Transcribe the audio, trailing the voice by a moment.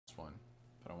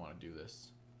but I want to do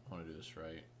this. I want to do this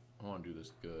right. I want to do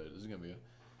this good. This is gonna be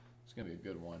a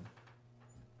good one.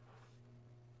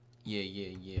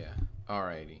 Yeah.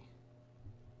 Alrighty.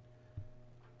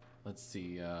 Let's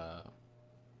see.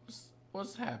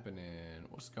 What's happening?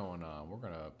 What's going on? We're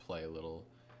gonna play a little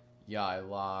YIAY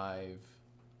live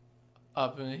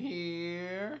up in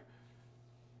here.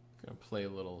 Gonna play a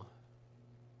little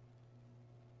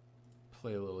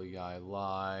YIAY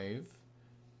live.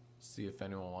 See if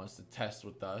anyone wants to test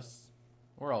with us.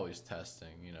 We're always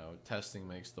testing, you know. Testing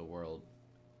makes the world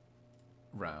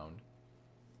round.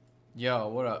 Yo,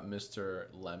 what up, Mr.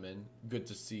 Lemon? Good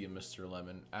to see you, Mr.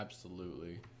 Lemon.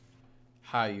 Absolutely.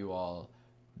 How you all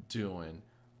doing?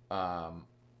 I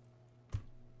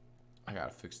gotta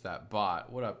fix that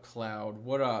bot. What up, Cloud?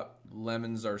 What up?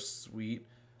 Lemons are sweet.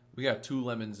 We got 2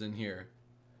 lemons in here.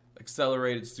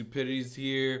 Accelerated Stupidity's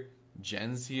here.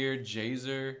 Jen's here.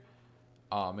 Jazer.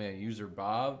 Oh man, user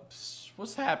Bob.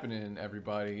 What's happening,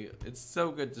 everybody? It's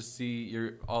so good to see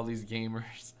all these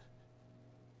gamers.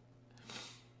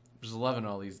 Just loving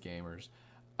all these gamers.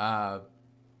 But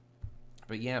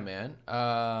yeah, man.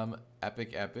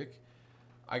 Epic.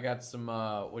 I got some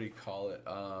what do you call it?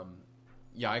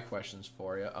 YIAY questions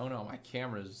for you. Oh no, my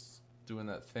camera's doing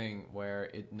that thing where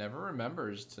it never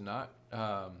remembers to not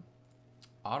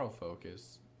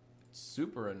autofocus. It's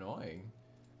super annoying.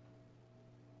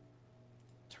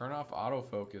 Turn off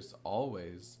autofocus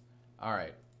always. All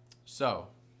right, so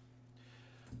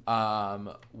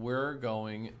we're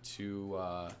going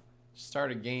to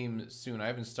start a game soon. I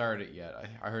haven't started it yet.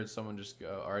 I heard someone just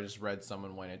go, or I just read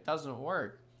someone when it doesn't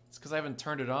work. It's because I haven't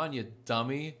turned it on, you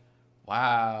dummy.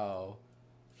 Wow,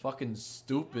 fucking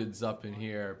stupids up in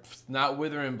here. Pfft, not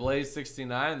Withering Blaze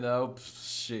 69 though.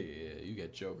 Pfft, shit, you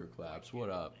get Joker claps.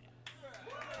 What up?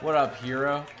 What up,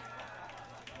 hero?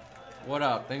 What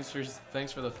up? Thanks for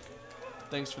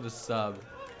the sub.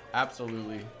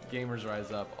 Absolutely. Gamers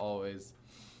rise up always.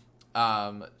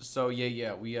 So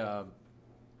yeah, we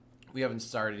haven't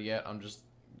started yet.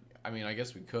 I mean, I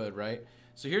guess we could, right?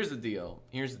 So here's the deal.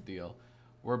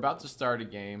 We're about to start a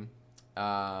game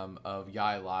of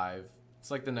YIAY Live. It's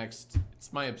like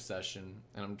it's my obsession,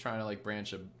 and I'm trying to like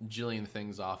branch a jillion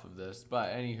things off of this.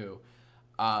 But anywho,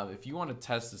 if you want to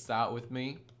test this out with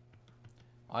me,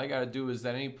 all you gotta do is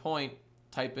at any point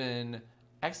type in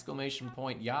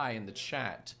 !YIAY in the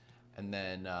chat, and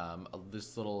then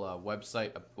this little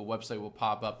website will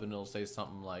pop up, and it'll say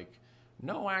something like,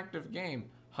 "No active game.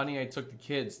 Honey, I took the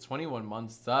kids. 21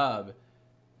 months sub.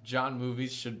 John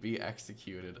movies should be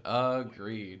executed."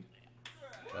 Agreed.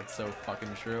 That's so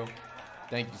fucking true.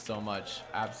 Thank you so much.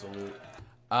 Absolute.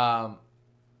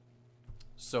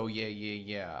 So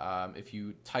yeah. If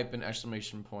you type in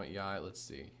 !YIAY, let's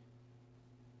see.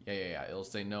 Yeah. It'll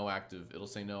say no active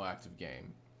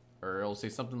game, or it'll say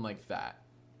something like that.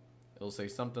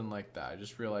 I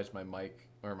just realized my mic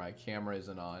or my camera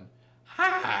isn't on.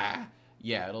 Ha!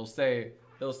 Yeah, it'll say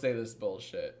this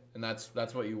bullshit, and that's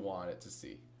what you want it to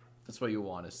see. That's what you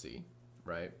want to see,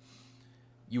 right?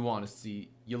 You love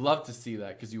to see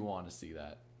that because you want to see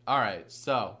that. All right,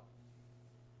 so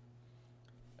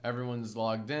everyone's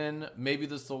logged in. Maybe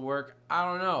this will work. I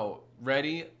don't know.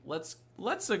 Ready? Let's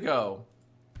go.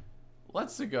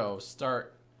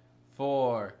 Start.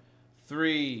 4,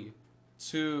 3,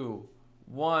 2,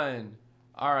 1.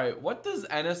 All right. What does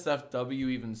NSFW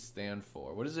even stand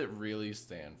for? What does it really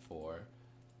stand for?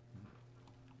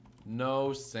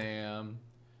 No, Sam.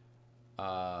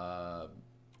 I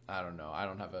don't know. I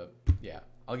don't have a. Yeah.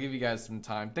 I'll give you guys some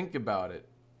time. Think about it.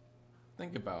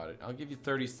 I'll give you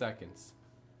 30 seconds.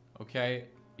 Okay?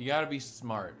 You gotta be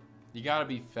smart. You gotta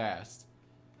be fast.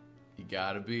 You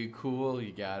gotta be cool,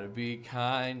 you gotta be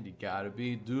kind, you gotta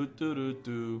be do.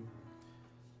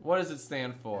 What does it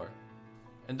stand for?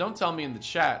 And don't tell me in the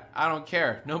chat. I don't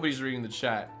care. Nobody's reading the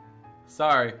chat.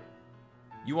 Sorry.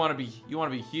 You wanna be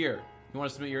here. You wanna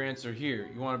submit your answer here.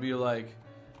 You wanna be like,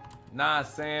 nah,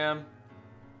 Sam.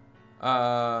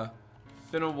 Finna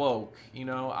woke. You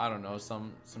know, I don't know,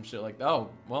 some shit like that. Oh,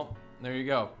 well, there you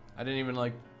go. I didn't even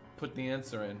like put the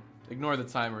answer in. Ignore the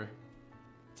timer.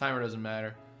 Timer doesn't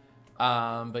matter.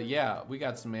 But yeah, we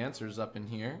got some answers up in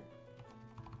here.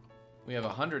 We have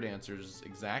 100 answers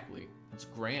exactly. It's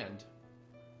grand.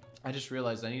 I just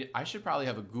realized I should probably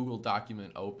have a Google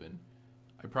document open.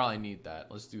 I probably need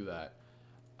that. Let's do that.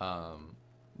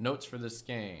 Notes for this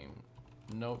game.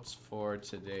 Notes for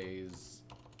today's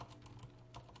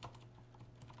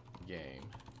game.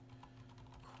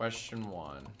 Question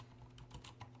 1.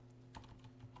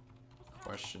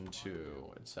 Question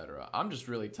 2, etc. I'm just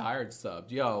really tired,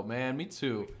 subbed. Yo, man, me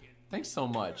too. Thanks so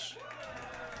much.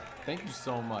 Thank you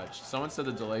so much. Someone said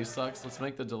the delay sucks. Let's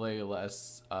make the delay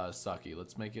less sucky.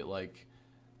 Let's make it like,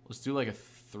 let's do like a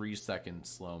 3-second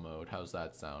slow mode. How's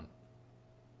that sound?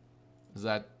 Is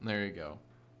that, there you go.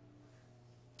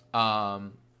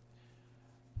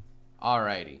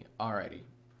 Alrighty.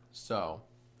 So,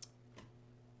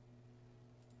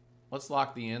 let's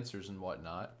lock the answers and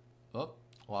whatnot. Oh,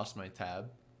 lost my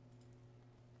tab.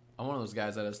 I'm one of those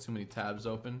guys that has too many tabs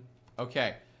open.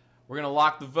 Okay, we're gonna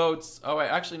lock the votes. Oh wait,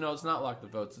 actually no, let's not lock the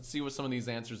votes. Let's see what some of these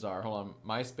answers are. Hold on,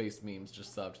 MySpace memes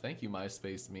just subbed. Thank you,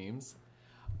 MySpace memes.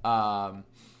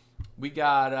 We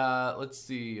got let's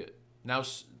see. Now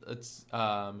it's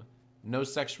no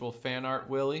sexual fan art,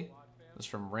 Willie. That's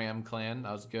from Ram Clan.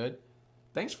 That was good.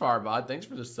 Thanks, Farbod. Thanks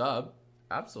for the sub.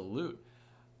 Absolute.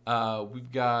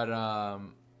 We've got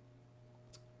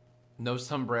no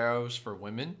sombreros for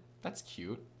women. That's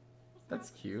cute. That's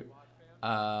cute.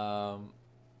 I'm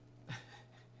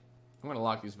gonna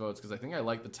lock these votes because I think I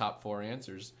like the top 4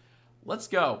 answers. Let's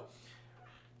go.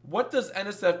 What does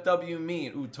NSFW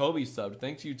mean? Ooh, Toby subbed.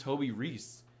 Thanks to you, Toby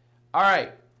Reese. All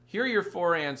right, here are your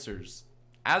 4 answers,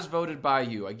 as voted by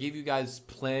you. I gave you guys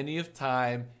plenty of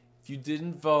time. If you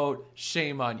didn't vote,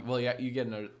 shame on you. Well, yeah, you get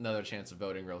another chance of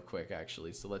voting real quick,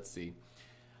 actually. So let's see.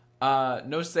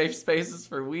 No safe spaces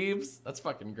for weebs. That's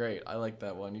fucking great. I like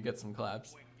that one. You get some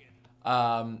claps.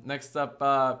 Next up,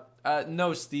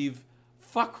 no, Steve.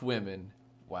 Fuck women.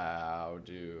 Wow,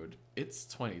 dude. It's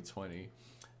 2020.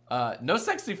 No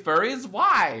sexy furries?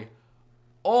 Why?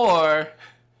 Or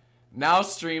now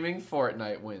streaming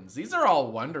Fortnite wins. These are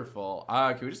all wonderful.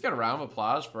 Can we just get a round of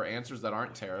applause for answers that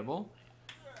aren't terrible?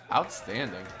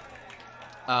 Outstanding.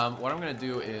 What I'm gonna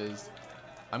do is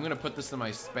I'm gonna put this in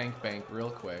my spank bank real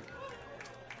quick.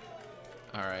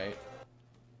 All right.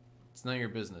 It's none of your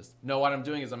business. No, what I'm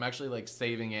doing is I'm actually like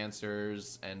saving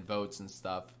answers and votes and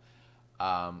stuff.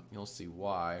 You'll see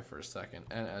why for a second.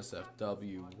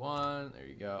 NSFW1. There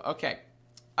you go. Okay.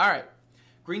 All right.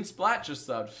 Green Splat just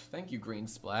subbed. Thank you, Green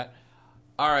Splat.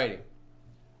 Alrighty.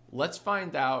 Let's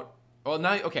find out. Well,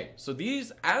 now, okay. So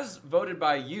these, as voted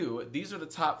by you, these are the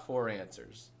top 4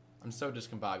 answers. I'm so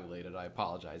discombobulated. I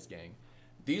apologize, gang.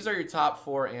 These are your top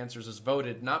 4 answers as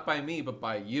voted, not by me, but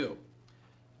by you.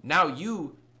 Now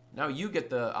you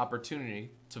get the opportunity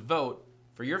to vote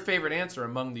for your favorite answer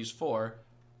among these 4,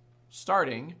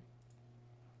 starting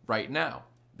right now.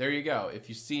 There you go. If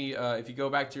you see, if you go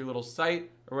back to your little site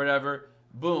or whatever,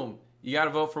 boom, you got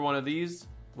to vote for one of these.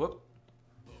 Whoop.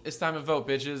 It's time to vote,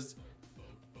 bitches.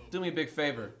 Do me a big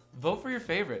favor. Vote for your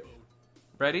favorite.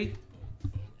 Ready?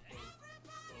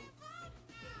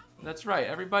 That's right.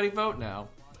 Everybody vote now.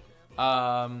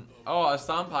 Oh,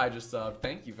 Asampai just subbed.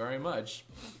 Thank you very much.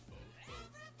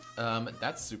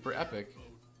 That's super epic.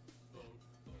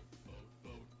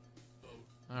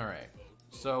 Alright.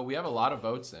 So we have a lot of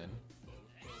votes in.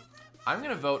 I'm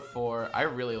going to vote for... I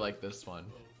really like this one.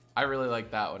 I really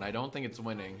like that one. I don't think it's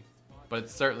winning, but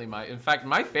it's certainly my... In fact,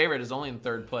 my favorite is only in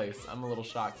 3rd place. I'm a little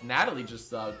shocked. Natalie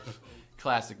just subbed.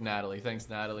 Classic Natalie. Thanks,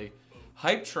 Natalie.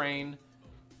 Hype Train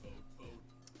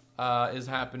is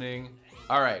happening.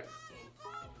 Alright.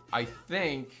 I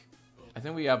think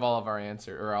we have all of our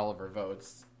answer, or all of our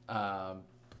votes.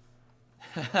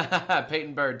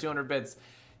 Peyton Bird, 200 bits.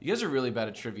 You guys are really bad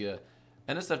at trivia.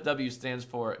 NSFW stands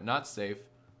for not safe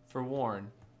for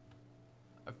Warren.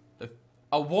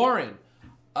 Warren.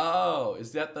 Oh,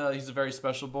 is that he's a very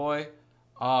special boy?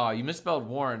 Oh, you misspelled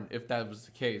Warren if that was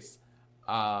the case.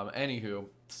 Anywho,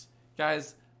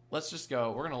 guys, let's just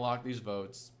go. We're gonna lock these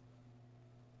votes.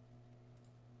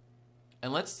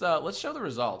 And let's show the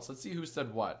results. Let's see who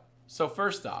said what. So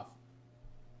first off,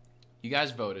 you guys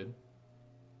voted.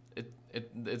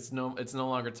 It's no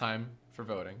longer time for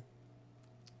voting.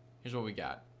 Here's what we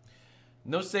got.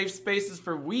 No safe spaces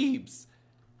for weebs.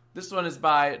 This one is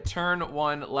by Turn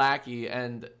One Lackey,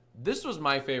 and this was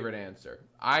my favorite answer.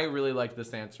 I really liked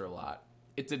this answer a lot.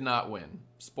 It did not win.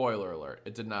 Spoiler alert,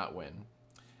 it did not win.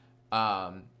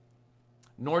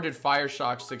 Nor did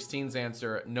Fireshock 16's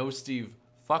answer, no Steve,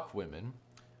 fuck women.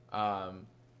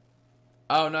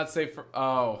 Oh, not safe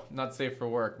for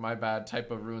work. My bad.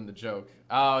 Typo ruined the joke.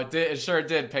 Oh, it did. It sure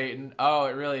did, Peyton. Oh,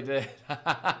 it really did.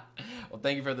 Well,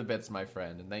 thank you for the bits, my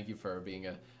friend, and thank you for being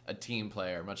a team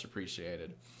player. Much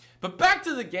appreciated. But back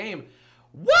to the game.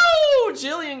 Woo!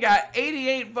 Jillian got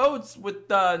 88 votes with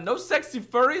no sexy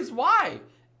furries. Why?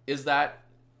 Is that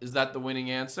the winning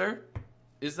answer?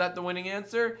 Is that the winning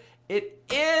answer? It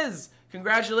is.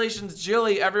 Congratulations,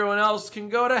 Jilly. Everyone else can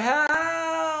go to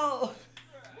hell.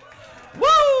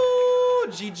 Woo!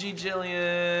 GG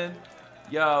Jillian.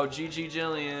 Yo, GG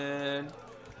Jillian.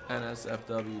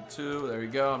 NSFW2. There we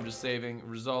go. I'm just saving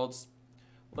results.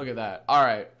 Look at that. All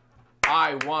right.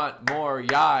 I want more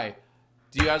YIAY.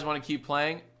 Do you guys want to keep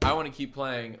playing? I want to keep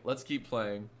playing. Let's keep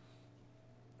playing.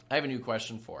 I have a new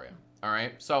question for you. All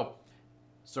right. So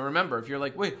remember, if you're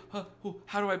like, wait,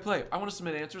 how do I play? I want to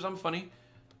submit answers. I'm funny.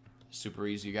 Super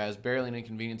easy, you guys. Barely an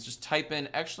inconvenience. Just type in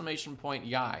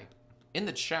 !YIAY in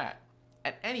the chat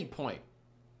at any point.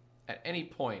 At any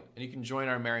point, and you can join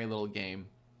our merry little game.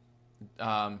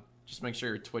 Just make sure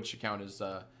your Twitch account is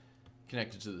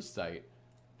connected to the site.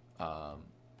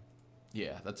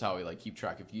 Yeah, that's how we like keep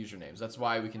track of usernames. That's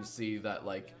why we can see that,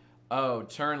 like, oh,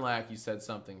 Turnlack, you said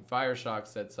something. Fireshock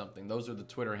said something. Those are the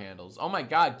Twitter handles. Oh my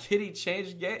God, Kitty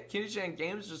Chain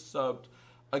Games just subbed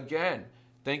again.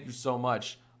 Thank you so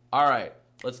much. All right,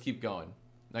 let's keep going.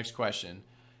 Next question.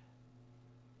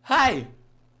 Hi,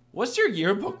 what's your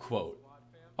yearbook quote?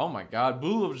 Oh my God,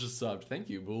 Bulub just subbed. Thank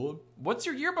you, Bulub. What's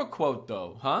your yearbook quote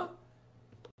though, huh?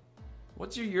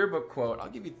 What's your yearbook quote? I'll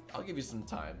give you some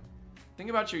time. Think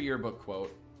about your yearbook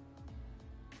quote.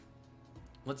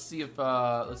 Let's see if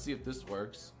this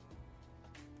works.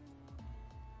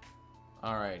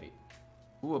 Alrighty.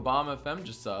 Ooh, Obama FM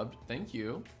just subbed. Thank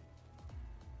you.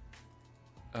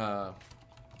 There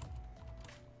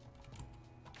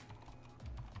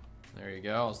you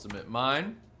go. I'll submit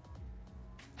mine.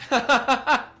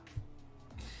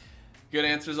 Good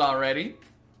answers already.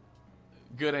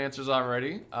 Good answers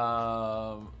already.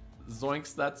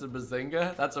 Zoinks, that's a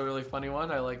bazinga. That's a really funny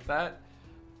one. I like that.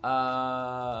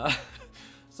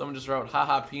 Someone just wrote,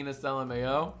 haha, penis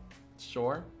LMAO.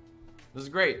 Sure. This is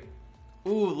great.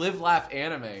 Ooh, live, laugh,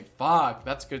 anime. Fuck,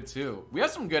 that's good too. We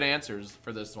have some good answers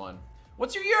for this one.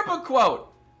 What's your yearbook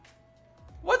quote?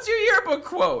 What's your yearbook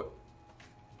quote?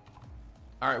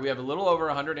 All right, we have a little over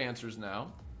 100 answers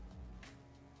now.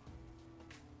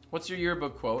 What's your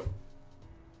yearbook quote?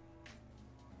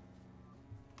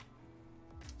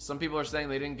 Some people are saying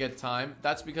they didn't get time.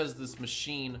 That's because this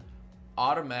machine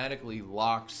automatically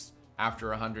locks after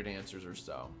 100 answers or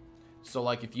so. So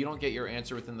like if you don't get your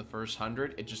answer within the first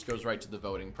 100, it just goes right to the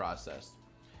voting process.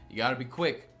 You gotta be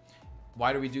quick.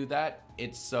 Why do we do that?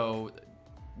 It's so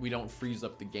we don't freeze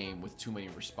up the game with too many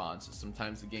responses.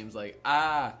 Sometimes the game's like,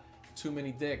 too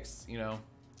many dicks, you know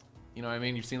what I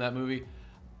mean? You've seen that movie?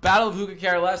 Battle of Who Could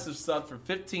Care Less have subbed for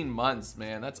 15 months,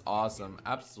 man. That's awesome.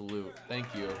 Absolute. Thank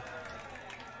you.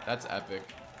 That's epic.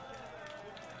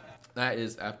 That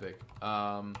is epic.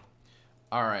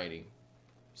 Alrighty.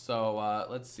 So,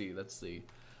 let's see.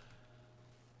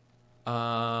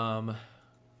 I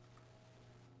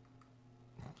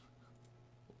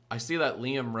see that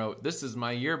Liam wrote, this is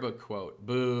my yearbook quote.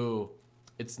 Boo.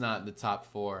 It's not in the top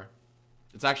 4.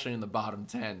 It's actually in the bottom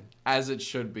 10, as it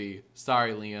should be.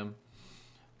 Sorry, Liam.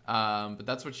 But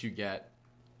that's what you get.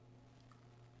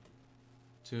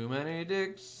 Too many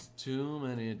dicks, too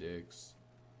many dicks.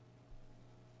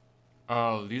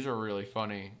 Oh, these are really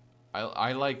funny.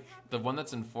 I like the one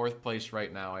that's in 4th place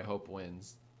right now. I hope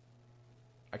wins.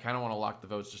 I kind of want to lock the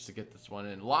votes just to get this one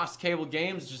in. Lost Cable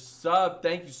Games just subbed.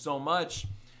 Thank you so much.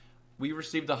 We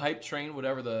received a hype train,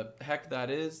 whatever the heck that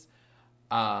is.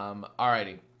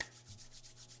 Alrighty.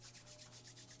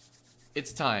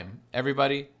 It's time.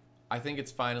 Everybody, I think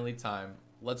it's finally time.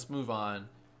 Let's move on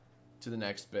to the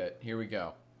next bit. Here we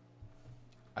go.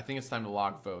 I think it's time to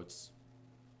lock votes.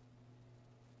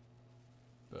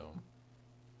 Boom.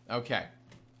 Okay.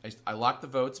 I locked the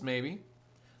votes, maybe.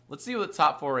 Let's see what the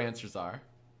top 4 answers are.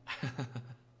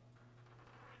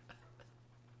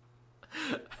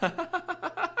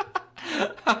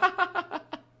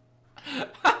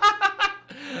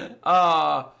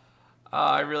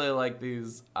 I really like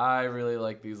these. I really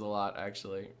like these a lot,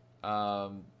 actually.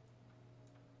 Okay.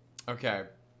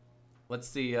 Let's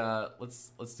see.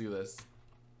 Let's do this.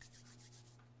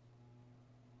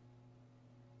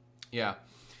 Yeah.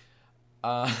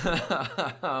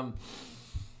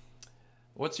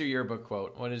 What's your yearbook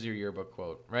quote? What is your yearbook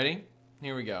quote? Ready?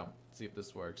 Here we go. Let's see if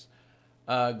this works.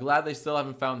 Glad they still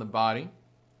haven't found the body.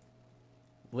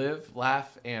 Live,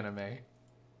 laugh, anime.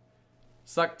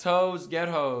 Suck toes, get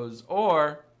hoes.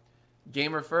 Or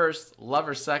gamer first,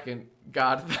 lover second,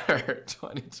 God third.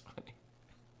 2020.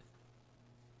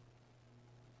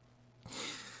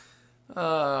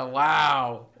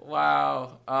 Wow.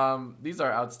 Wow. These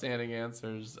are outstanding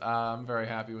answers. I'm very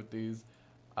happy with these.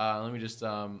 Let me just,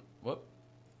 whoop.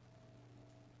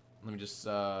 Let me just,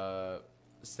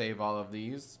 save all of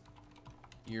these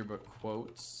yearbook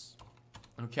quotes.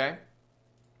 Okay.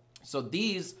 So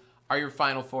these are your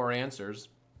final 4 answers.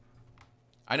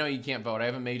 I know you can't vote. I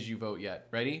haven't made you vote yet.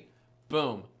 Ready?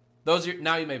 Boom. Those are,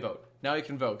 now you may vote. Now you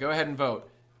can vote. Go ahead and vote.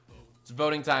 It's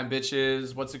voting time,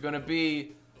 bitches. What's it gonna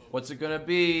be? What's it gonna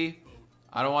be?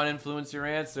 I don't want to influence your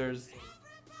answers.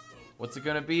 What's it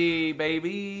gonna be,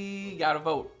 baby? You gotta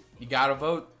vote. You gotta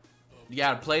vote. You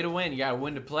gotta play to win. You gotta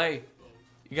win to play.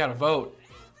 You gotta vote.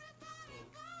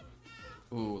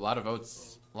 Ooh, a lot of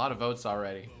votes. A lot of votes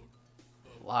already.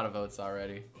 A lot of votes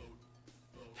already.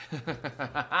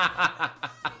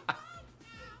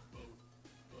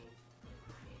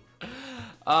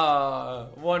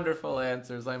 Wonderful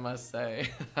answers, I must say.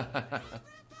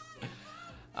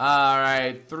 All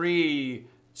right, 3,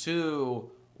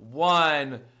 2,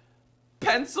 1.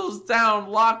 Pencils down.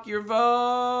 Lock your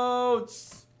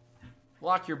votes.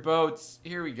 Lock your votes.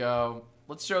 Here we go.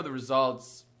 Let's show the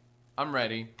results. I'm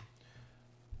ready.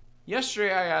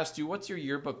 Yesterday I asked you, what's your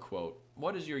yearbook quote?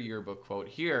 What is your yearbook quote?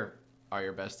 Here are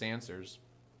your best answers.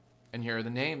 And here are the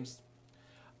names.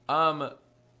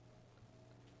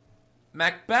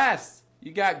 Macbeth,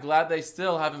 you got glad they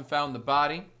still haven't found the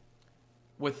body.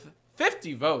 With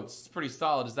 50 votes. It's pretty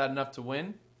solid. Is that enough to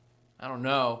win? I don't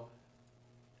know.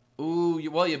 Ooh,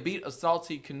 well, you beat A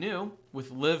Salty Canoe with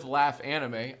Live Laugh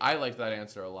Anime. I like that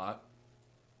answer a lot.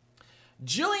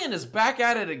 Jillian is back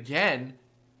at it again.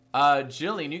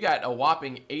 Jillian, you got a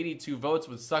whopping 82 votes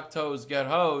with Suck Toes, Get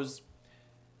Hose.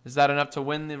 Is that enough to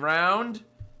win the round?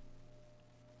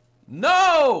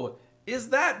 No! Is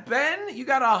that Ben? You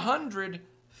got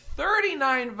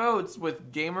 139 votes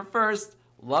with Gamer First,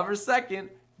 Lover Second,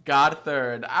 God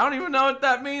Third. I don't even know what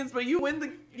that means, but you win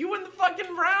the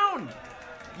fucking round.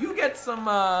 You get some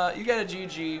you get a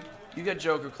GG, you get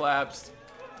Joker claps.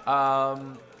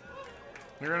 You're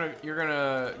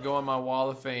gonna go on my wall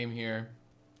of fame here.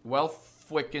 Well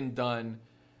fwickin' done.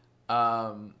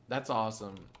 That's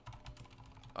awesome.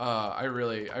 I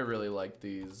really like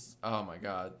these. Oh my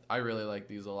god, I really like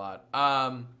these a lot.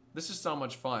 This is so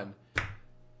much fun.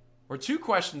 We're 2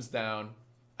 questions down.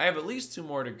 I have at least 2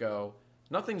 more to go.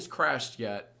 Nothing's crashed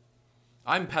yet.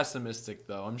 I'm pessimistic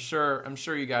though. I'm sure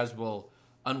you guys will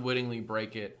unwittingly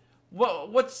break it.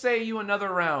 What say you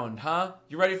another round, huh?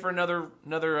 You ready for another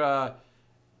you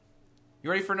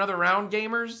ready for another round,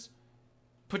 gamers?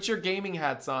 Put your gaming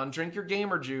hats on, drink your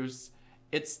gamer juice.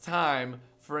 It's time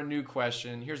for a new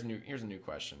question. Here's a new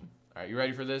question. All right, you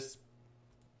ready for this?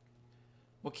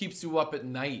 What keeps you up at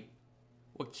night?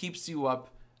 What keeps you up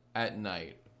at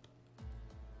night?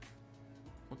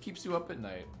 What keeps you up at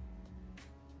night?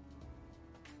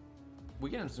 We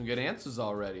getting some good answers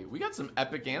already. We got some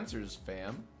epic answers,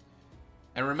 fam.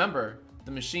 And remember,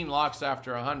 the machine locks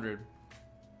after 100.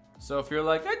 So if you're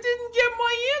like, I didn't get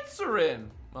my answer in,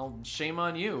 well, shame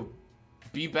on you.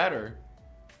 Be better.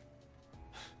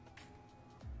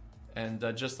 And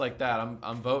just like that,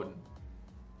 I'm voting.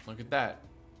 Look at that.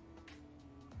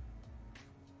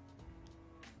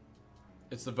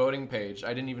 It's the voting page.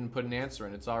 I didn't even put an answer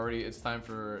in. It's time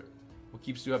for what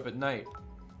keeps you up at night.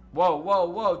 Whoa, whoa,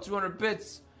 whoa, 200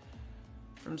 bits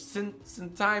from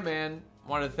Sentai Man.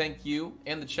 Want to thank you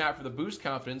and the chat for the boost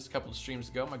confidence a couple of streams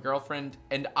ago. My girlfriend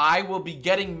and I will be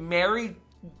getting married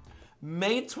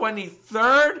May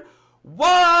 23rd.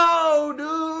 Whoa,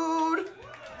 dude.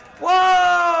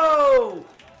 Whoa.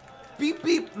 Beep,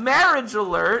 beep, marriage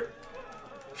alert.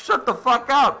 Shut the fuck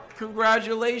up.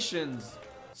 Congratulations,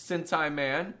 Sentai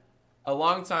Man. A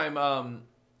long time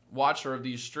watcher of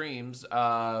these streams.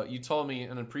 You told me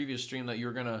in a previous stream that you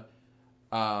were gonna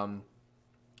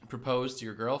propose to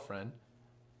your girlfriend,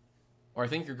 or I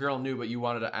think your girl knew, but you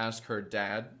wanted to ask her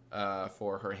dad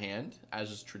for her hand,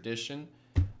 as is tradition.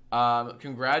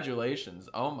 Congratulations.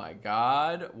 Oh my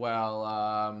god. Well,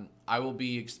 I will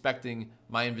be expecting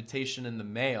my invitation in the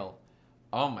mail.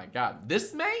 Oh my god.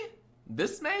 This May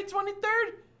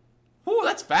 23rd? Ooh,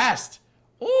 that's fast.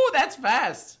 Ooh, that's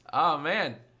fast. Oh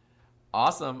man.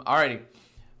 Awesome.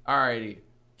 Alrighty.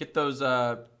 Get those,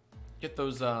 are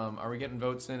we getting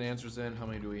votes in, answers in? How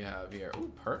many do we have here?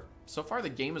 Ooh, so far the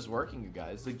game is working, you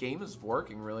guys. The game is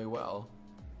working really well.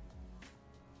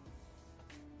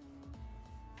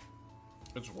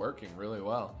 It's working really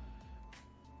well.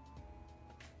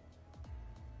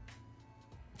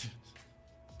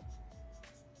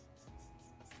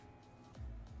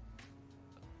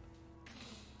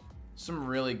 Some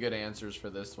really good answers for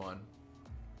this one.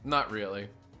 Not really.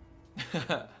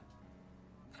 I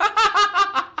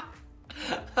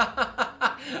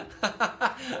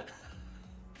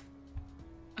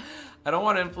don't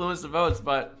want to influence the votes,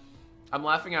 but I'm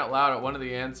laughing out loud at one of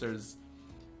the answers.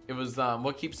 It was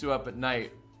what keeps you up at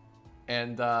night,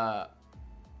 and I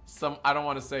don't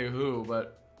want to say who,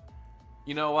 but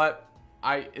you know what?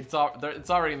 It's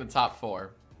already in the top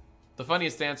 4. The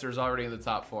funniest answer is already in the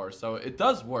top 4, so it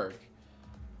does work.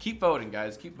 Keep voting,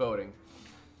 guys. Keep voting.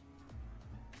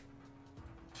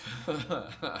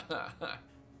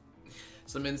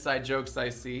 Some inside jokes I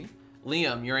see.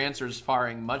 Liam, your answer is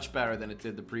faring much better than it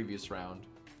did the previous round.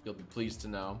 You'll be pleased to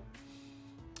know.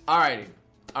 Alrighty.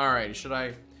 Alrighty. Should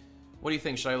I... What do you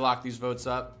think? Should I lock these votes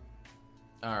up?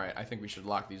 Alright, I think we should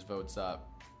lock these votes up.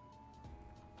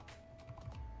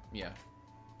 Yeah.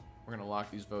 We're gonna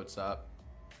lock these votes up.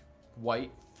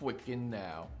 White freaking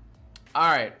now.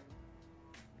 Alright.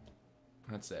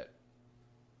 That's it.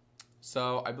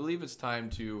 So, I believe it's time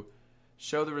to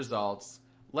show the results.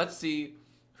 Let's see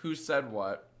who said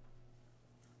what.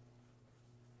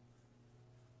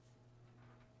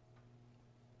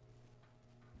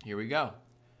 Here we go.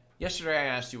 Yesterday I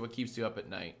asked you what keeps you up at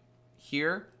night.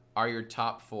 Here are your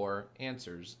top 4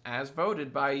 answers, as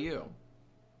voted by you.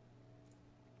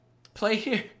 Play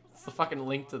here. It's the fucking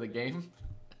link to the game.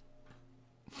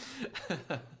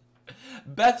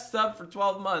 Beth sub for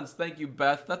 12 months. Thank you,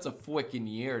 Beth. That's a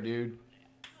freaking year, dude.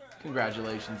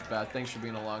 Congratulations, Beth. Thanks for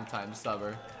being a long-time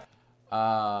subber.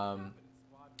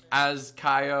 As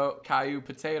Caillou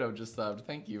Potato just subbed.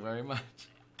 Thank you very much.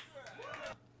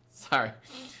 Sorry.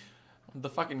 The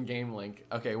fucking game link.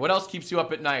 Okay, what else keeps you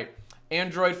up at night?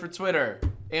 Android for Twitter.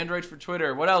 Android for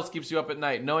Twitter. What else keeps you up at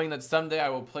night? Knowing that someday I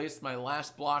will place my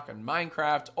last block on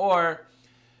Minecraft, or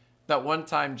that one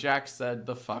time Jack said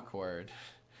the fuck word.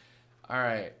 All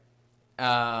right.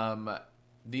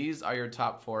 These are your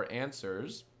top 4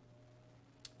 answers.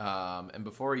 And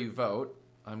before you vote,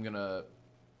 I'm gonna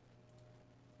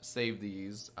save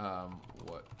these.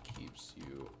 What keeps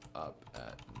you up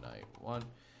at night? 1.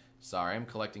 Sorry, I'm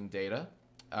collecting data.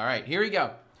 All right, here we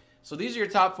go. So these are your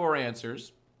top 4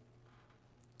 answers.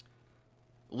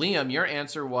 Liam, your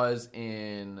answer was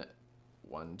in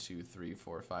 1, 2, 3,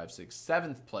 4, 5, 6,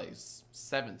 7th place.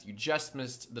 7th. You just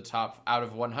missed the top. Out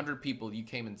of 100 people, you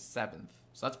came in 7th.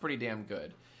 So that's pretty damn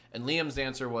good. And Liam's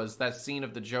answer was that scene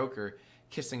of the Joker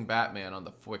kissing Batman on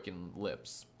the frickin'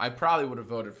 lips. I probably would have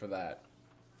voted for that.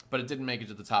 But it didn't make it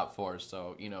to the top 4,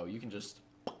 so, you know, you can just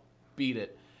beat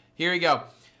it. Here we go.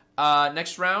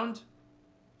 Next round.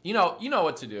 You know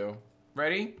what to do.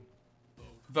 Ready?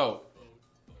 Vote.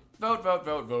 Vote, vote,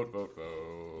 vote, vote, vote, vote.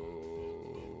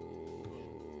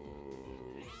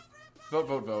 Vote,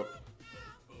 vote, vote.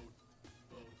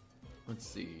 Let's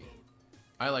see.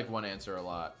 I like one answer a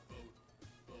lot.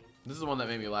 This is the one that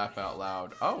made me laugh out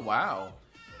loud. Oh, wow.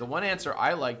 The one answer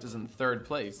I liked is in 3rd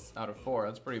place out of 4.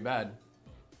 That's pretty bad.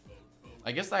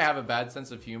 I guess I have a bad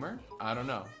sense of humor. I don't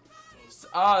know.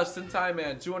 Sentai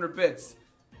Man, 200 bits.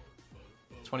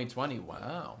 2020,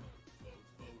 wow.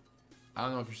 I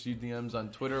don't know if you see DMs on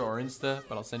Twitter or Insta,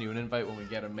 but I'll send you an invite when we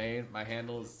get them made. My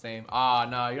handle is the same.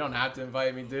 No, you don't have to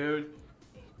invite me, dude.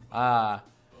 But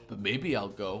maybe I'll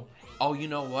go. Oh, you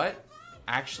know what?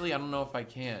 Actually, I don't know if I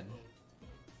can.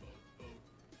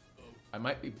 I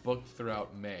might be booked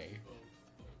throughout May.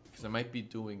 Because I might be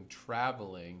doing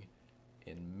traveling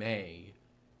in May.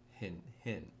 Hint,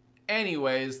 hint.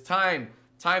 Anyways, time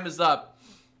is up.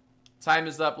 Time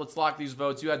is up. Let's lock these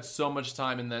votes. You had so much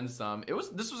time and then some.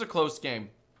 This was a close game.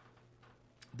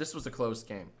 This was a close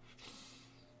game.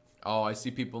 Oh, I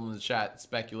see people in the chat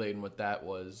speculating what that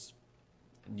was.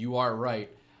 And you are right.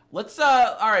 Let's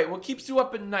all right, what keeps you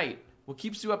up at night? What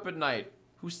keeps you up at night?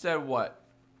 Who said what?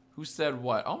 Who said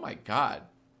what? Oh my god.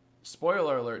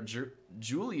 Spoiler alert,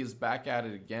 Julie is back at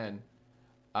it again.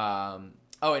 Oh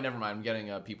wait, never mind. I'm getting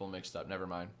people mixed up. Never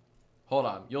mind. Hold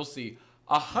on. You'll see.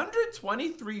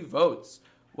 123 votes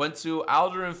went to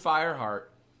Alderin Fireheart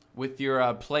with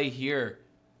your play here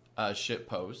shit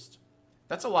post.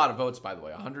 That's a lot of votes, by the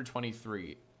way.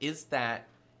 123. Is that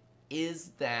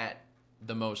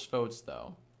the most votes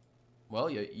though? Well,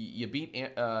 you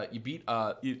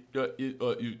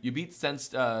beat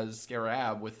Sensed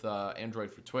Scarab with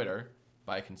Android for Twitter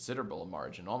by a considerable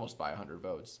margin, almost by 100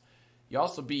 votes. You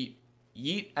also beat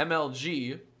Yeet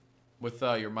MLG with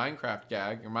your Minecraft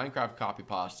gag, your Minecraft copy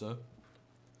pasta.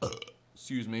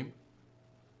 Excuse me.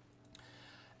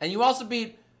 And you also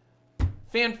beat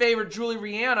fan favorite Julie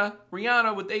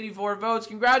Rihanna with 84 votes.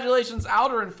 Congratulations,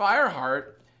 Alderin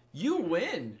Fireheart. You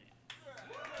win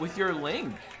with your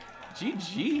link.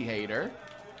 GG, hater.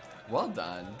 Well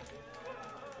done.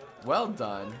 Well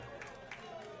done.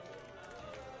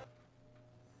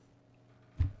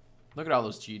 Look at all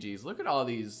those GGs. Look at all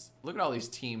these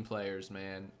team players,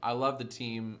 man. I love the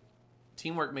team.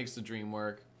 Teamwork makes the dream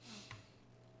work.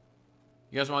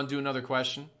 You guys want to do another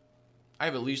question? I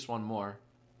have at least one more.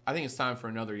 I think it's time for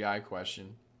another YIAY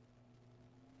question.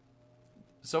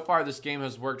 So far, this game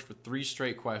has worked for 3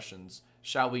 straight questions.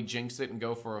 Shall we jinx it and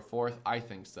go for a 4th? I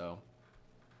think so.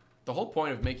 The whole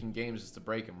point of making games is to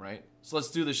break them, right? So let's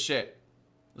do this shit.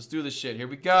 Let's do this shit. Here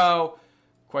we go.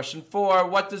 Question 4.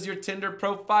 What does your Tinder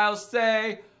profile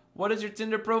say? What does your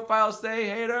Tinder profile say,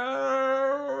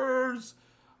 haters?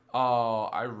 Oh,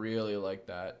 I really like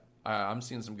that. I'm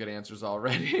seeing some good answers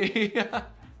already.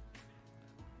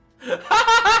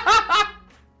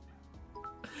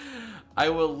 I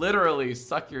will literally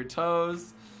suck your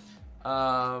toes.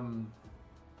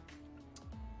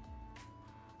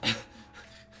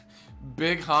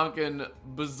 Big honkin'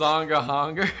 bazonga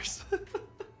hongers.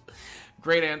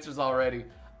 Great answers already.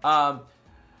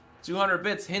 200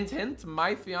 bits. Hint, hint.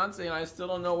 My fiance and I still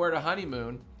don't know where to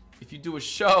honeymoon. If you do a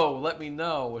show, let me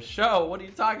know. A show? What are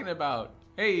you talking about?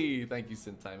 Hey, thank you,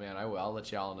 Sentai Man. I will. I'll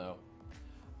let y'all know.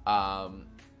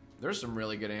 There's some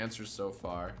really good answers so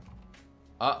far.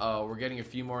 Uh-oh, we're getting a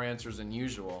few more answers than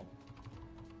usual.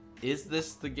 Is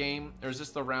this the game, or is this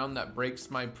the round that breaks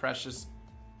my precious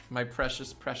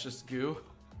goo?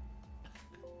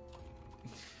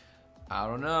 I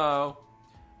don't know.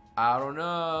 I don't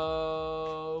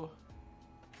know.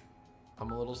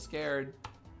 I'm a little scared.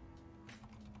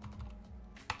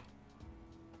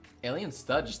 Alien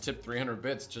Stud just tipped 300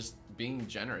 bits, just being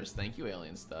generous. Thank you,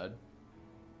 Alien Stud.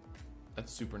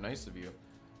 That's super nice of you.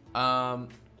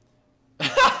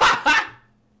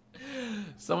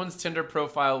 Someone's Tinder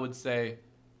profile would say,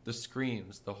 the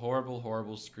screams, the horrible,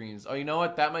 horrible screams. Oh, you know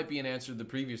what? That might be an answer to the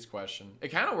previous question. It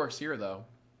kind of works here, though.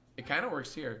 It kind of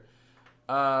works here.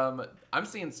 I'm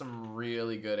seeing some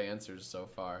really good answers so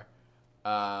far.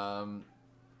 Oh,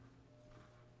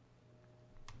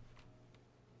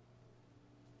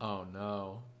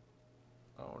 no.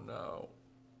 Oh, no.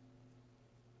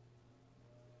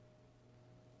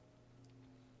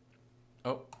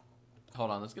 Oh,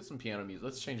 hold on. Let's get some piano music.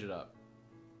 Let's change it up.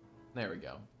 There we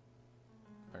go.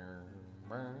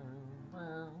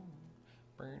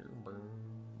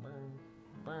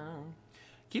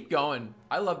 Keep going.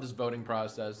 I love this voting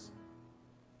process.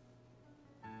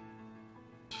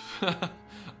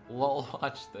 Lol,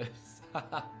 watch this.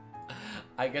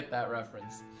 I get that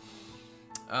reference.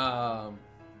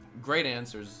 Great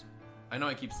answers. I know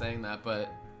I keep saying that,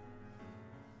 but...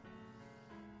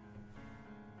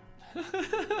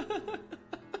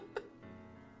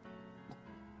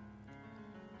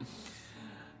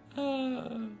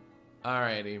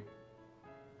 Alrighty.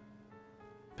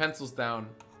 Pencils down.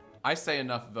 I say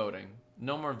enough voting.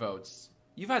 No more votes.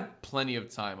 You've had plenty of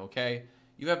time, okay?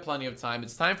 You've had plenty of time.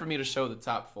 It's time for me to show the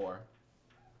top 4.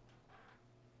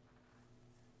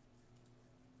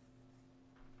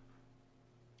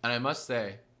 And I must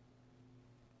say,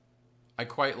 I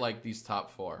quite like these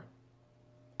top 4.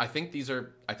 I think these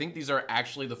are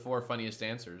actually the 4 funniest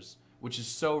answers, which is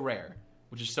so rare,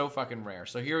 which is so fucking rare.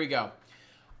 So here we go.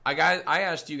 I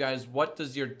asked you guys, what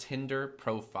does your Tinder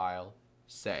profile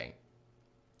say?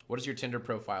 What does your Tinder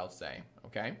profile say?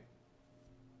 Okay.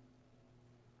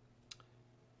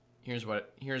 Here's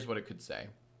what it could say.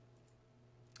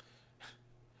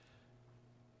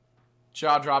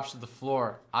 Jaw drops to the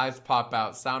floor, eyes pop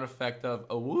out, sound effect of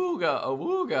awooga,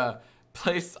 awooga.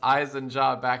 Place eyes and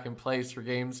jaw back in place,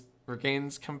 regains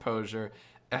composure.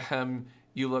 Ahem,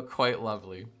 you look quite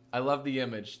lovely. I love the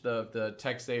image, the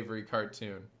Tex Avery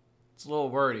cartoon. It's a little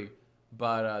wordy,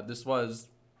 but this was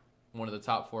one of the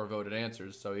top 4 voted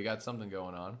answers, so you got something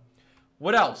going on.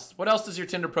 What else? What else does your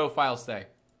Tinder profile say?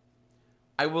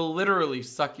 I will literally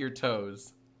suck your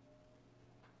toes.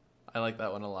 I like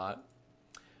that one a lot.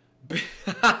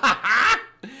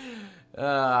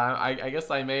 I guess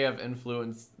I may have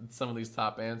influenced some of these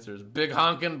top answers. Big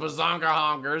honkin' bazonga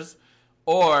honkers.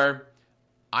 Or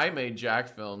I made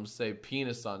JacksFilms say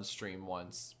penis on stream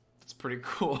once. That's pretty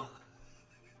cool.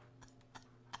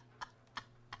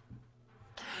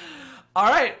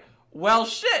 Alright. Well,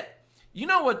 shit. You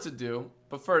know what to do.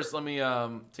 But first, let me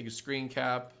take a screen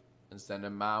cap and send it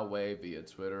my way via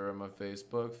Twitter or my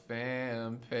Facebook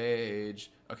fan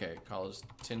page. Okay, call us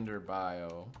Tinder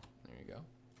bio. There you go.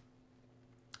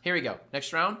 Here we go.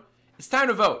 Next round. It's time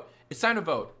to vote. It's time to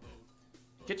vote.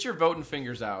 Get your voting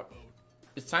fingers out.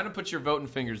 It's time to put your voting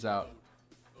fingers out.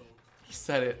 He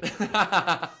said it.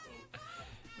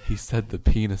 He said the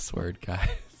penis word, guys.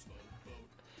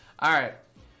 All right.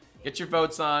 Get your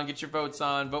votes on. Get your votes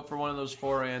on. Vote for one of those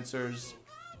 4 answers.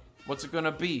 What's it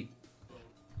gonna be?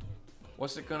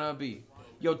 What's it gonna be?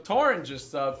 Yo, Torin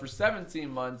just subbed for 17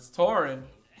 months. Torin,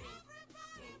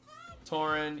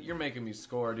 you're making me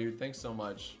score, dude. Thanks so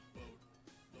much.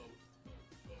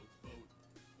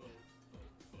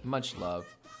 Much love.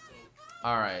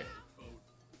 All right.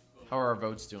 How are our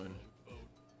votes doing?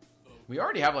 We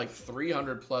already have like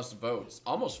 300 plus votes.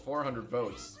 Almost 400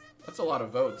 votes. That's a lot of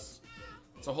votes.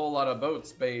 It's a whole lot of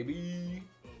votes, baby.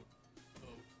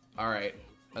 All right.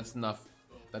 That's enough.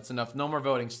 That's enough. No more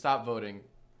voting. Stop voting.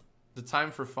 The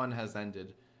time for fun has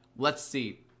ended. Let's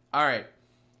see. All right.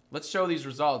 Let's show these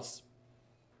results.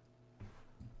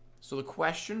 So the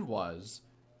question was,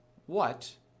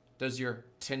 what does your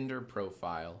Tinder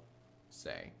profile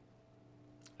say?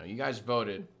 Now, you guys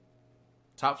voted.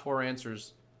 Top 4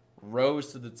 answers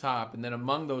rose to the top, and then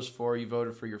among those 4, you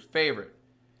voted for your favorite.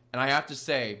 And I have to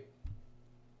say,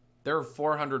 there are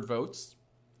 400 votes.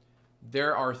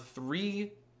 There are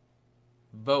 3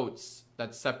 votes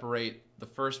that separate the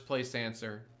first place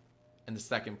answer and the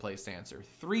second place answer.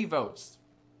 3 votes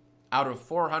out of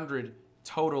 400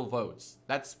 total votes.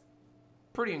 That's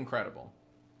pretty incredible.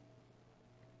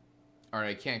 All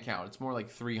right, I can't count. It's more like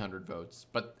 300 votes.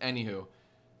 But anywho,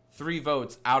 3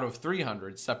 votes out of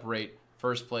 300 separate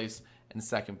first place and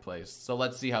second place. So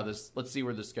let's see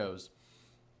where this goes.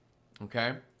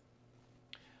 Okay.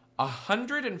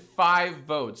 105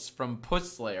 votes from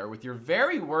Pusslayer with your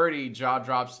very wordy jaw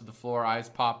drops to the floor, eyes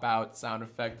pop out, sound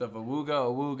effect of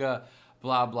awooga,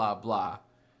 blah, blah, blah.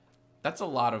 That's a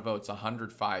lot of votes,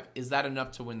 105. Is that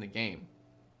enough to win the game?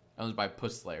 That was by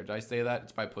Pusslayer. Did I say that?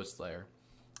 It's by Pusslayer.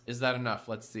 Is that enough?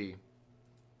 Let's see.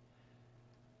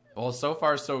 Well, so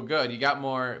far so good. You got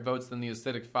more votes than the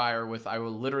Acidic Fire with I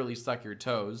Will Literally Suck Your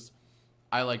Toes.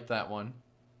 I liked that one.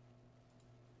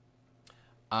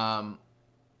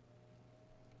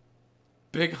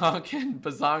 Big Honkin'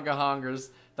 Bazonga Hongers.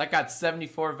 That got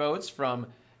 74 votes from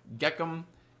Gekkum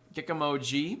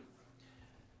OG.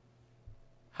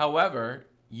 However,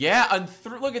 yeah, and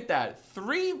look at that.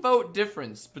 3 vote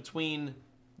difference between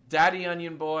Daddy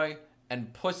Onion Boy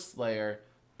and Pusslayer.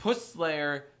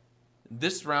 Pusslayer,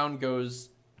 this round goes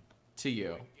to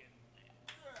you.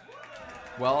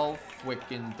 Well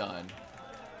frickin' done.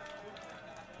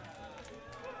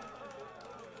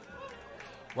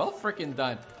 Well frickin'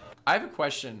 done. I have a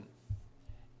question.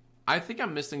 I think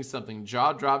I'm missing something.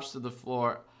 Jaw drops to the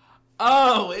floor.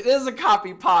 Oh, it is a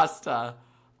copy pasta.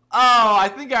 Oh, I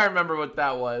think I remember what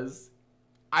that was.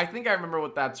 I think I remember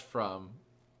what that's from.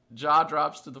 Jaw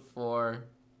drops to the floor.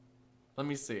 Let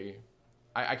me see.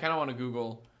 I kind of want to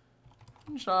Google.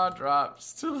 Jaw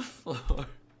drops to the floor.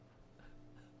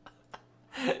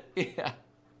 Yeah.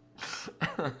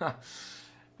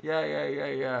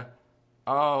 Yeah.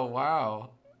 Oh, wow.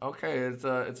 Okay, is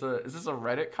this a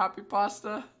Reddit copy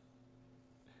pasta?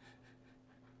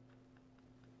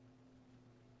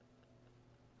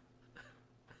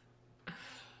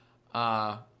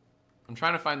 I'm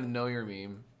trying to find the Know Your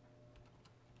meme.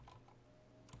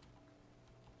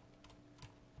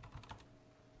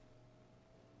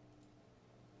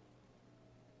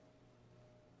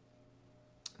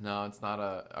 No, it's not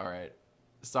a... Alright.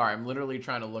 Sorry, I'm literally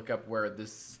trying to look up where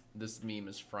this meme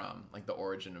is from. Like, the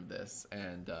origin of this.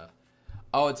 And,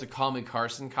 oh, it's a Call Me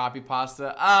Carson copy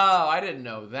pasta? Oh, I didn't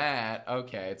know that.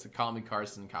 Okay, it's a Call Me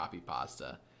Carson copy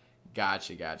pasta.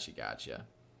 Gotcha.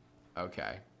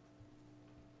 Okay.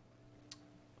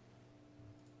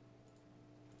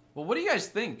 Well, what do you guys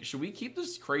think? Should we keep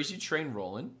this crazy train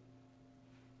rolling?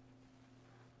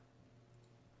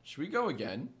 Should we go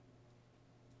again?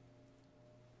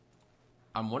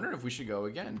 I'm wondering if we should go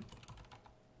again.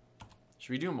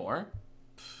 Should we do more?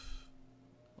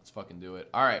 Let's fucking do it.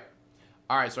 All right,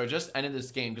 so I just ended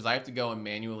this game because I have to go and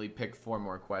manually pick 4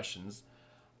 more questions.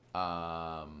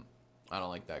 I don't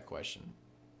like that question.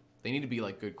 They need to be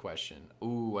like good question.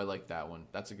 Ooh, I like that one.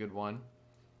 That's a good one.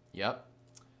 Yep.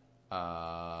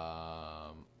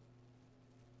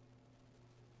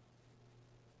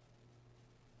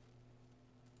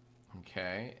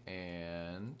 Okay,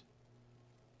 and...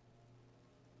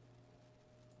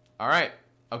 All right.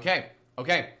 Okay.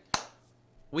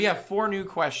 We have 4 new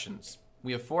questions.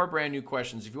 We have 4 brand new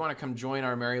questions. If you want to come join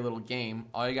our merry little game,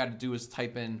 all you got to do is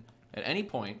type in at any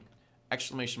point,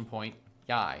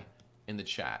 !YIAY in the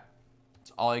chat.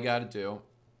 That's all you got to do.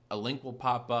 A link will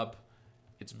pop up.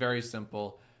 It's very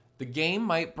simple. The game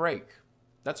might break.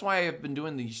 That's why I've been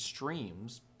doing these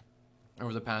streams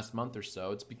over the past month or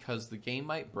so. It's because the game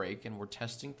might break and we're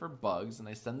testing for bugs, and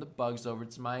I send the bugs over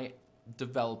to my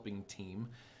developing team.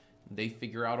 They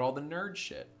figure out all the nerd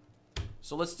shit.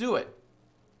 So let's do it.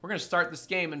 We're going to start this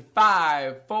game in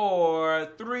 5, 4,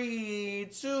 3,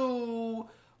 2,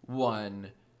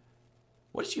 1.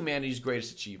 What is humanity's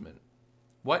greatest achievement?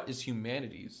 What is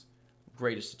humanity's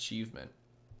greatest achievement?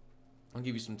 I'll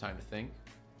give you some time to think.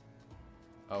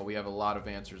 Oh, we have a lot of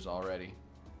answers already.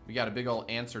 We got a big old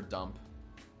answer dump.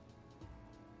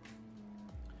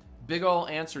 Big old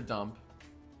answer dump.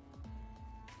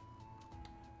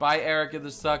 Bye, Erica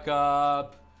the Suck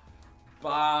Up.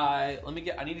 Bye. I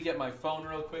need to get my phone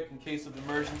real quick in case of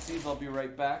emergencies. I'll be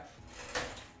right back.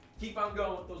 Keep on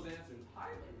going with those answers. Hi,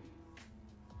 ladies.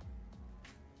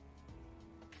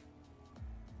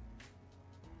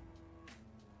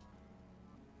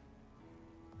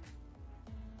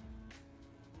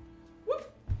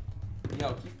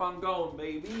 Keep on going,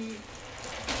 baby.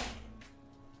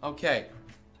 Okay.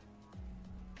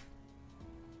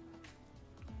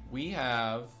 We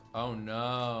have... Oh,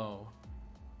 no.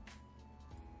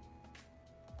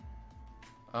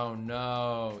 Oh,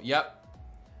 no. Yep.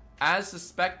 As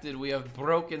suspected, we have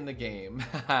broken the game.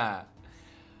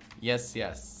 Yes,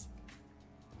 yes.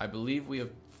 I believe we have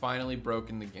finally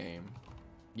broken the game.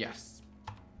 Yes.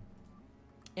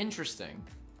 Interesting.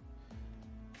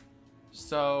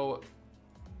 So,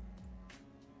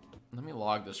 let me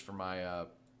log this for my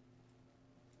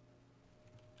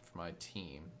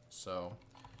team. So,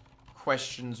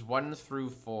 questions 1 through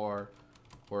 4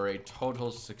 were a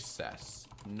total success.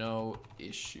 No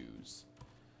issues.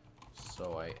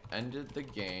 So I ended the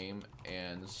game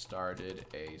and started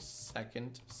a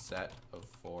second set of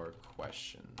 4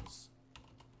 questions.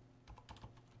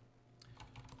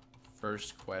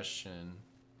 First question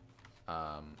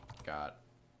got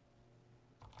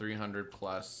 300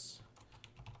 plus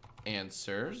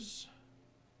answers.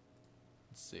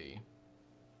 Let's see.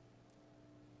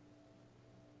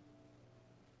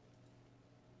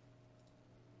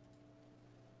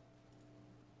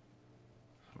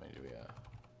 How many do we have?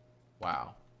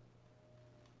 Wow.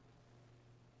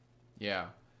 Yeah.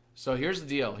 So here's the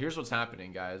deal. Here's what's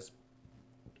happening, guys.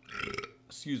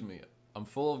 Excuse me. I'm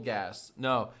full of gas.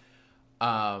 No.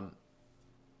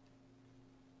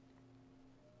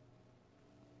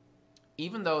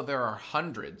 Even though there are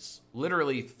hundreds,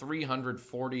 literally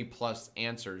 340 plus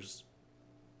answers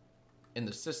in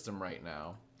the system right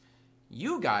now,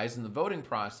 you guys in the voting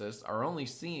process are only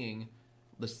seeing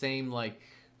the same, like,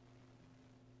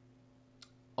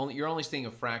 you're only seeing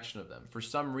a fraction of them. For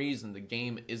some reason, the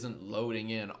game isn't loading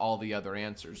in all the other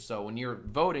answers. So when you're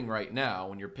voting right now,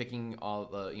 when you're picking all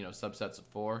the, you know, subsets of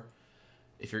 4,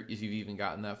 if you've even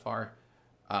gotten that far,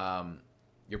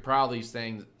 you're probably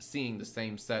seeing the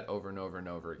same set over and over and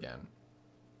over again.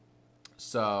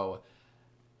 So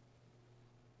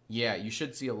yeah, you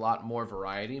should see a lot more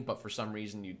variety, but for some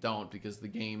reason you don't, because the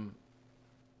game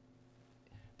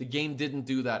didn't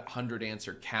do that 100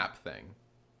 answer cap thing.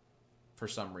 For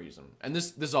some reason, and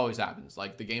this always happens.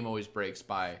 Like, the game always breaks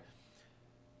by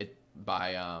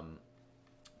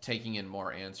taking in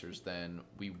more answers than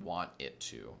we want it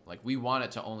to. Like, we want it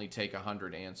to only take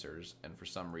 100 answers, and for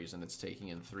some reason it's taking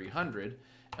in 300.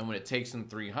 And when it takes in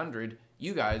 300,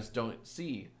 you guys don't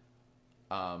see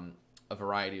a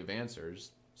variety of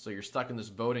answers, so you're stuck in this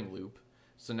voting loop.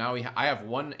 So now I have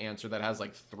one answer that has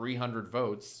like 300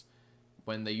 votes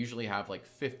when they usually have like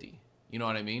 50. You know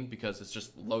what I mean? Because it's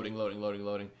just loading.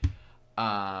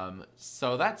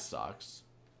 So that sucks.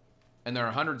 And there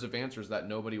are hundreds of answers that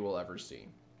nobody will ever see.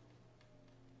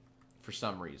 For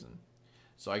some reason.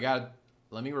 So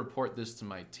let me report this to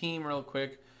my team real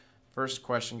quick. First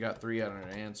question got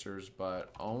 300 answers,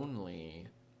 but only...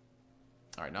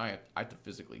 Alright, now I have to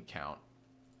physically count.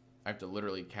 I have to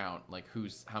literally count, like,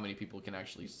 how many people can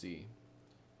actually see.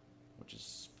 Which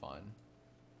is fun.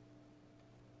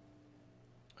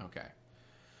 Okay.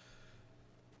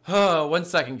 1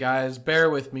 second, guys. Bear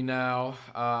with me now.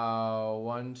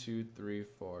 1, 2, 3,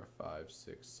 4, 5,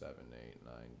 6, 7, 8,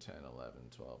 9, 10, 11,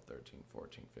 12, 13,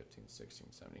 14, 15, 16,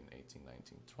 17, 18,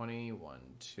 19, 20. 1,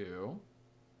 2.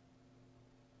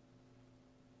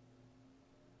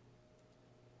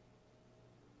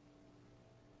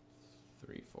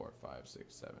 3, 4, 5,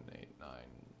 6, 7, 8, 9,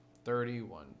 30.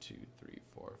 1, 2, 3,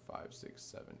 4, 5, 6,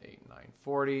 7, 8, 9,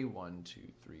 40. 1, 2,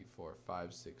 3, 4,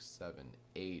 5, 6, 7,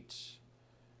 8,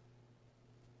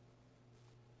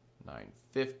 9,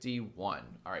 51.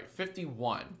 All right,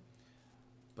 51.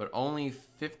 But only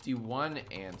 51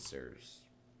 answers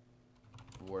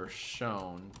were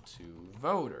shown to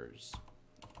voters.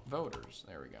 There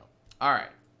we go. All right.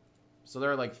 So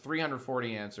there are like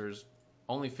 340 answers.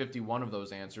 Only 51 of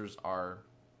those answers are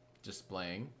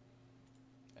displaying.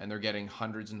 And they're getting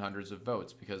hundreds and hundreds of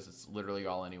votes because it's literally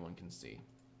all anyone can see,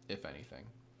 if anything.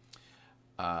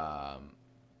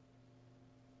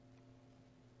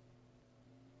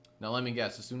 Now let me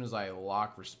guess, as soon as I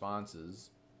lock responses,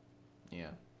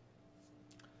 yeah.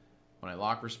 When I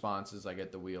lock responses, I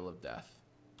get the Wheel of Death.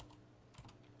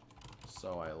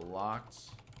 So I locked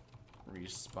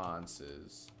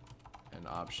responses, an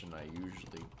option I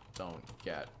usually don't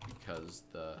get because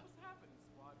the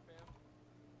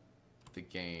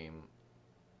game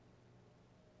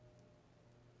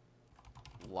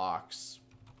locks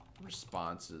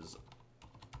responses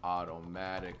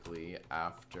automatically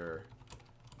after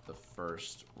the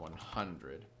first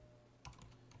 100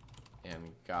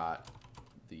 and got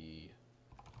the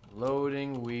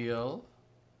loading wheel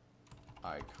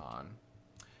icon.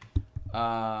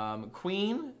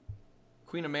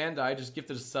 Queen Amanda, I just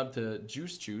gifted a sub to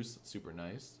Juice Juice. That's super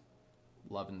nice.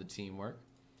 Loving the teamwork.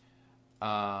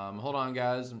 Hold on,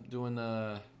 guys. I'm doing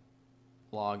the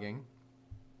logging.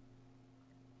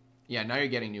 Yeah, now you're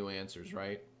getting new answers,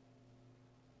 right?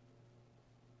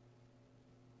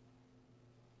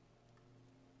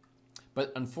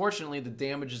 But unfortunately, the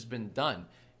damage has been done.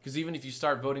 Because even if you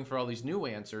start voting for all these new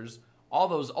answers, all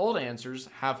those old answers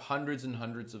have hundreds and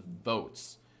hundreds of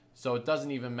votes. So it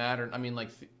doesn't even matter. I mean,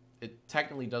 like, it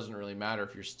technically doesn't really matter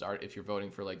if you're voting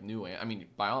for like new. I mean,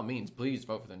 by all means, please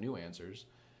vote for the new answers.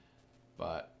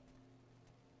 But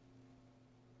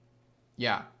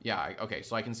yeah. Okay,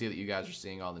 so I can see that you guys are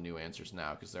seeing all the new answers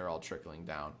now because they're all trickling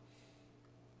down.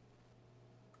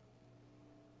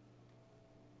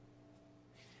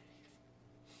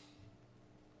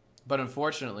 But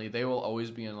unfortunately, they will always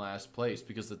be in last place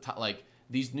because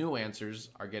these new answers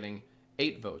are getting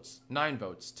 8 votes, 9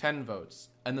 votes, 10 votes,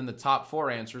 and then the top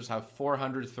 4 answers have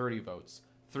 430 votes,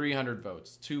 300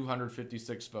 votes,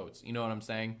 256 votes. You know what I'm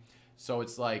saying? So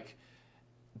it's like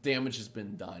damage has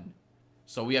been done.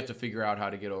 So we have to figure out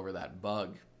how to get over that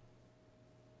bug.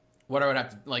 What I would have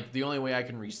to, like, the only way I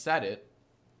can reset it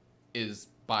is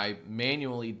by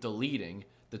manually deleting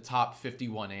the top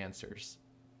 51 answers,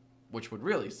 which would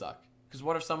really suck. Because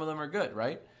what if some of them are good,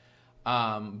 right?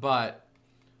 But,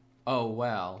 oh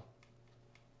well.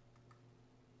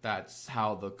 That's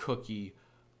how the cookie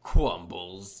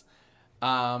crumbles.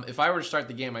 If I were to start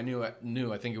the game, I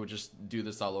think it would just do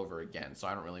this all over again. So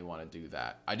I don't really want to do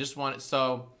that.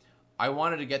 I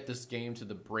wanted to get this game to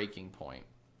the breaking point,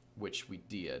 which we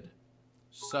did.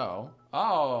 So,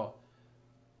 are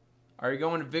you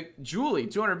going to Julie,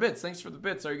 200 bits. Thanks for the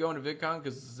bits. Are you going to VidCon?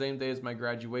 Because it's the same day as my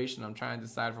graduation. I'm trying to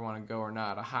decide if I want to go or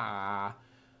not. Aha.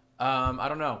 I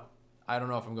don't know. I don't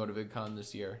know if I'm going to VidCon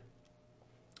this year.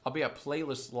 I'll be at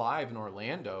Playlist Live in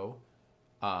Orlando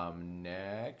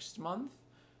next month.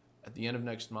 At the end of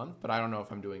next month. But I don't know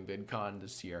if I'm doing VidCon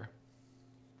this year.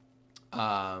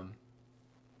 Yeah.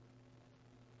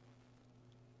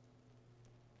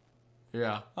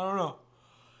 I don't know.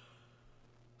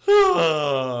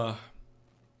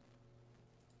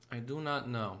 I do not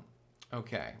know.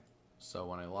 Okay, so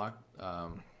when I lock,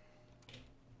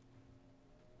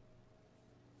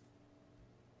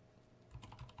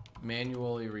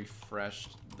 manually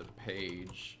refreshed the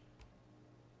page,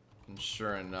 and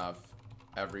sure enough,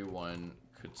 everyone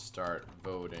could start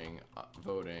voting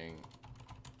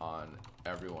on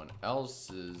everyone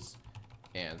else's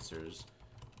answers,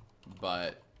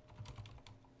 but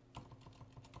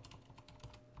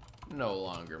no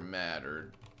longer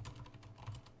mattered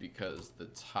because the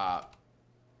top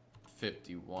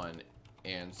 51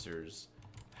 answers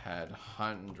had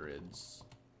hundreds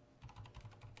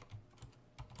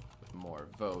more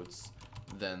votes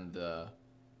than the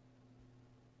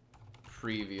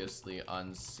previously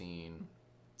unseen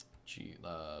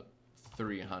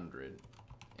 300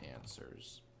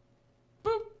 answers.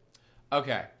 Boop.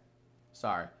 Okay.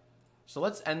 Sorry. So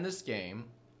let's end this game.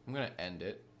 I'm going to end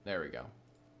it. There we go.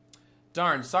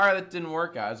 Darn, sorry that didn't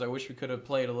work, guys. I wish we could have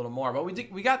played a little more, but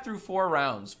we got through 4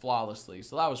 rounds flawlessly,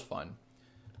 so that was fun.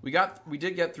 We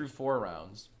did get through 4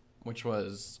 rounds, which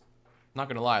was, not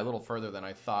gonna lie, a little further than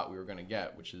I thought we were gonna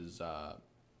get, which is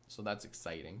so that's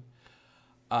exciting.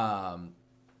 I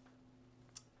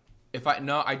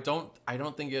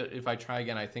don't think if I try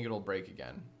again, I think it'll break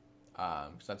again,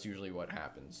 because that's usually what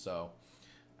happens. So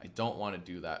I don't want to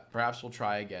do that. Perhaps we'll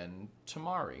try again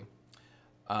tomorrow.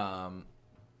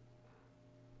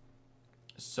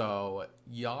 So,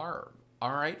 yarb.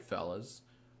 All right, fellas.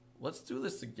 Let's do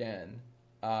this again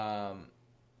at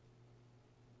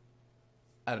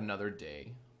another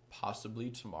day,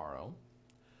 possibly tomorrow.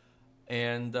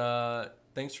 And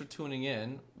thanks for tuning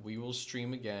in. We will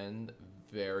stream again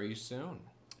very soon.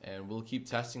 And we'll keep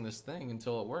testing this thing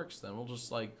until it works. Then we'll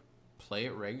just, like, play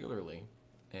it regularly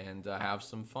and have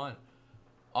some fun.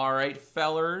 All right,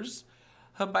 fellers.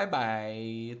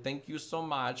 Bye-bye. Thank you so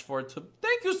much for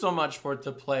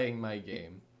playing my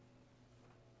game.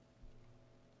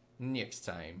 Next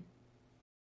time.